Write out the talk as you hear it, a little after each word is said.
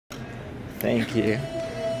Thank you.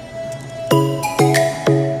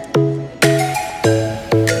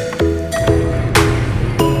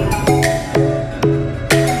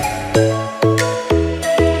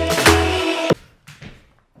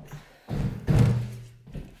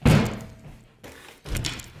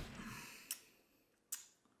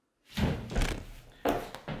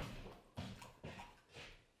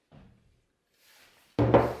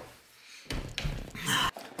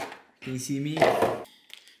 Can you see me?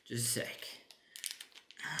 Just a sec.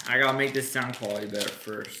 I gotta make this sound quality better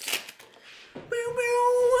first.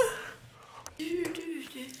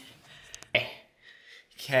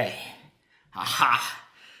 Okay. Haha.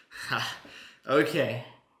 Okay.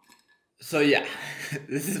 So yeah,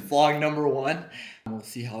 this is vlog number 1. We'll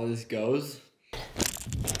see how this goes.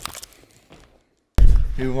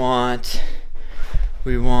 We want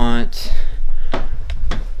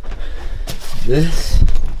this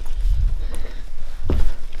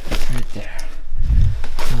right there.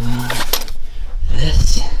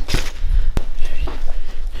 This.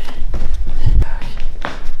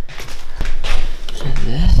 And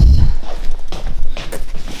this.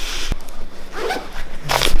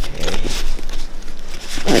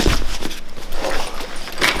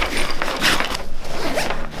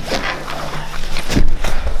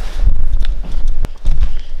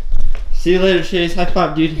 See you later, Chase. High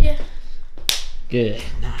five, dude. Yeah. Good.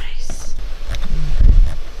 Nice.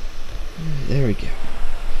 There we go.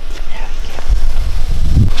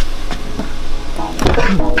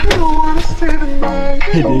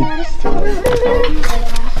 Hey, dude.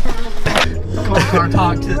 Car,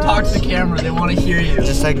 talk to the camera. They want to hear you.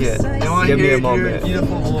 Just a second. They want to hear your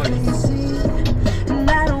beautiful voice. Here,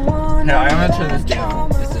 I'm gonna turn this down.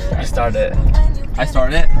 Restart it. I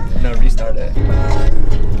start it? No, restart it.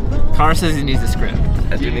 Connor says he needs a script.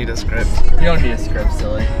 I do need a script. You don't need a script,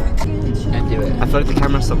 silly. And do it. I feel like the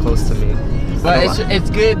camera's so close to me. But it's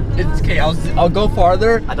good. It's okay. I'll go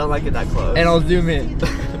farther I don't like it that close. and I'll zoom in.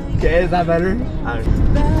 Okay, is that better?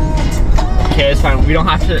 Okay, it's fine. We don't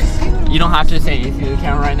have to. You don't have to say anything to the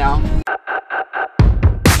camera right now.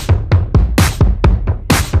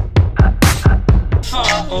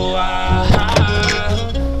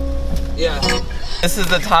 Yeah. This is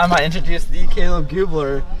the time I introduced the Caleb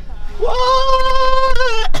Gubler.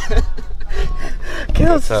 What?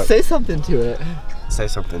 Caleb, say something to it. Say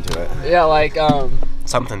something to it. Yeah, like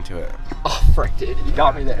Something to it. Oh, frick, dude, you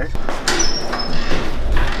got me there.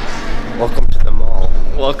 Welcome to the mall.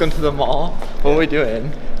 Welcome to the mall. What are we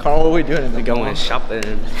doing? Carl, what are we doing in the mall? Going shopping.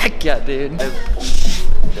 Heck yeah, dude.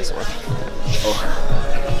 This one. Oh.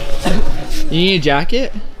 You need a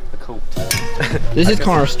jacket? A coat. This is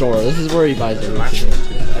Connor's store. This is where he buys everything.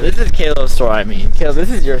 This is Caleb's store, I mean. Caleb,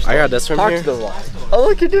 this is your store. I got this from Talk here. to the vlog. Oh,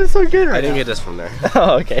 look, you're doing so good right I didn't now. get this from there.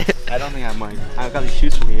 Oh, okay. I don't think I have mine. I got these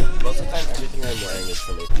shoes from here. Most of the time, everything I'm wearing is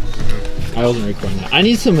from me. I wasn't recording that. I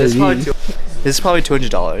need some of these. This is probably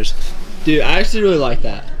 $200. Dude, I actually really like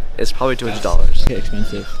that. It's probably $200. Okay,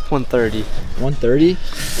 expensive. $130. 130?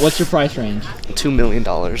 What's your price range? $2 million.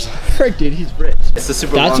 Frick, dude, he's rich. It's the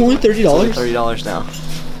super That's long only one. $30? It's only $30 now.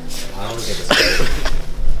 I don't get this.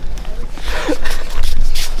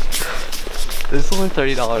 This is only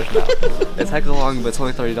 $30 now. It's hecka long, but it's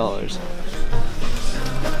only $30.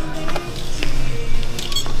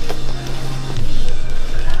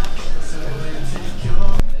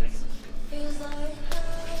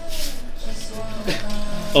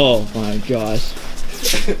 Oh my gosh.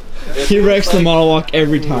 He wrecks the model walk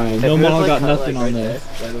every time. No model got nothing on this.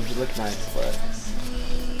 That would look nice, but...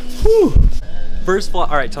 Whew. First vlog.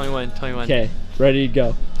 All right, tell me when. Okay, ready to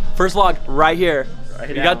go. First vlog right here. Right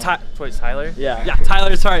You got Tyler? Yeah. Yeah,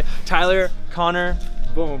 Tyler. Sorry, Tyler, Connor.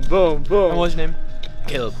 Boom, boom, And boom. what was your name?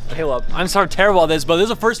 Caleb. Caleb. I'm sorry, terrible at this, but this is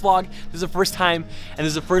the first vlog. This is the first time, and this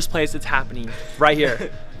is the first place it's happening right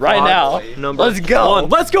here, Right now. Number Let's go. one.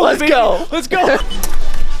 Let's go. Let's baby. go. Let's go.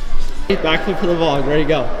 Backflip for the vlog. Ready to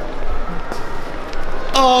go.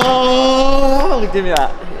 Oh, give me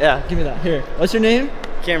that. Yeah, give me that. Here. What's your name?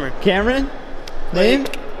 Cameron. Cameron? Name?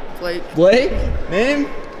 Blake. Blake? Name?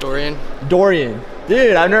 Dorian. Dorian.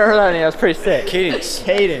 Dude, I've never heard that name. That's pretty sick. Cadence.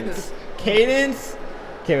 Cadence. Cadence?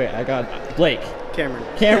 Okay, wait, I got Blake. Cameron.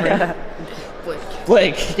 Cameron. Blake.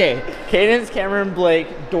 Blake. Okay. Cadence, Cameron, Blake,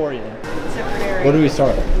 Dorian. What do we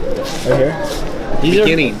start? Right here?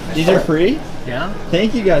 Beginning. These are free? Yeah.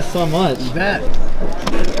 Thank you guys so much. You bet.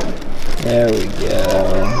 There we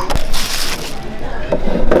go.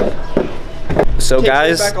 So Take this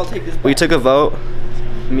guys, back, I'll take this we back. took a vote.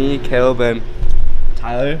 Me, Caleb, and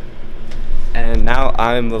Tyler. and now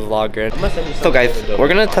I'm the vlogger. So guys, we're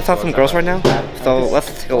gonna test out some girls right now. So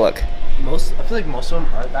let's take a look. I feel like most of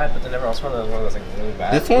them aren't bad, but then every else one of those like really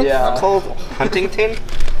bad. This one's called Huntington.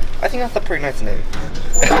 I think that's a pretty nice name.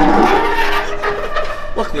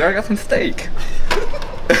 Look, we already got some steak.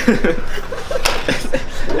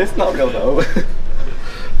 It's not real though.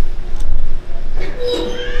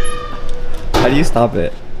 How do you stop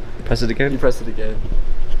it? Press it again? You press it again.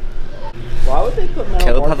 Why would they put metal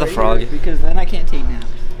Caleb bars has a right frog. here? Because then I can't take naps.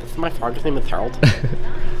 Is my frog's name is Harold?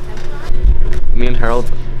 Me and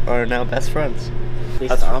Harold are now best friends.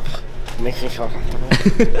 Please stop. Makes me so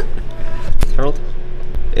uncomfortable. Harold,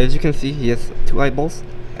 as you can see, he has 2 eyeballs,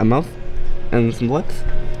 a mouth, and some lips.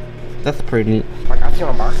 That's pretty neat. I got you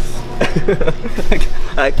on a box.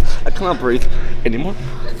 I cannot breathe anymore.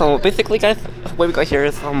 So basically, guys, what we got here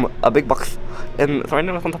is a big box, and so right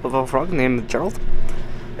now it's on top of a frog named Gerald,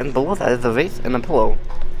 and below that is a vase and a pillow.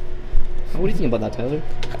 What do you think about that, Tyler?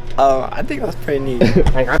 I think that's pretty neat.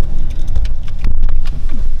 I got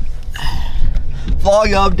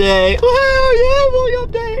Vlog update! Woo, yeah, vlog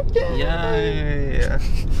update! Yeah.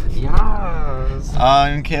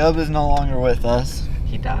 Yes. Caleb is no longer with us.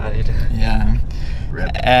 He died. Yeah.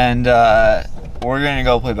 Rip. And we're gonna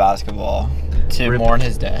go play basketball to mourn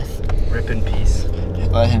his death. Rip in peace.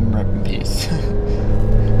 Let him rip in peace.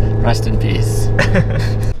 Rest in peace.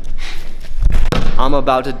 I'm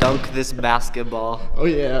about to dunk this basketball Oh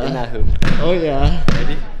yeah. in that hoop. Oh yeah.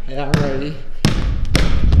 Ready? Yeah, I'm ready.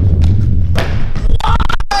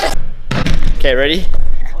 Okay, ready?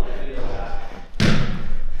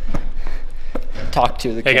 Talk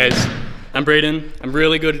to the Hey camera. guys, I'm Brayden. I'm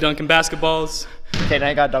really good at dunking basketballs. Okay, now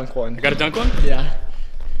I got dunk one. I got a dunk one? Yeah.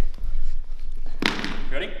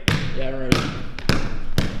 Ready? Yeah, I'm ready.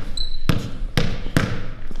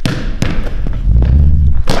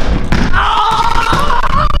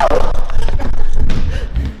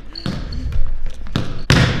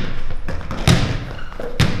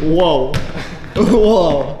 Whoa.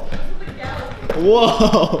 Whoa.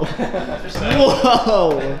 Whoa.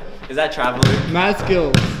 Whoa. Is that traveling? Math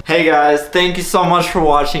skills. Hey guys, thank you so much for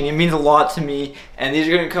watching. It means a lot to me. And these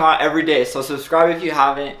are going to come out every day. So subscribe if you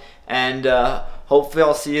haven't. And hopefully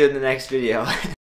I'll see you in the next video.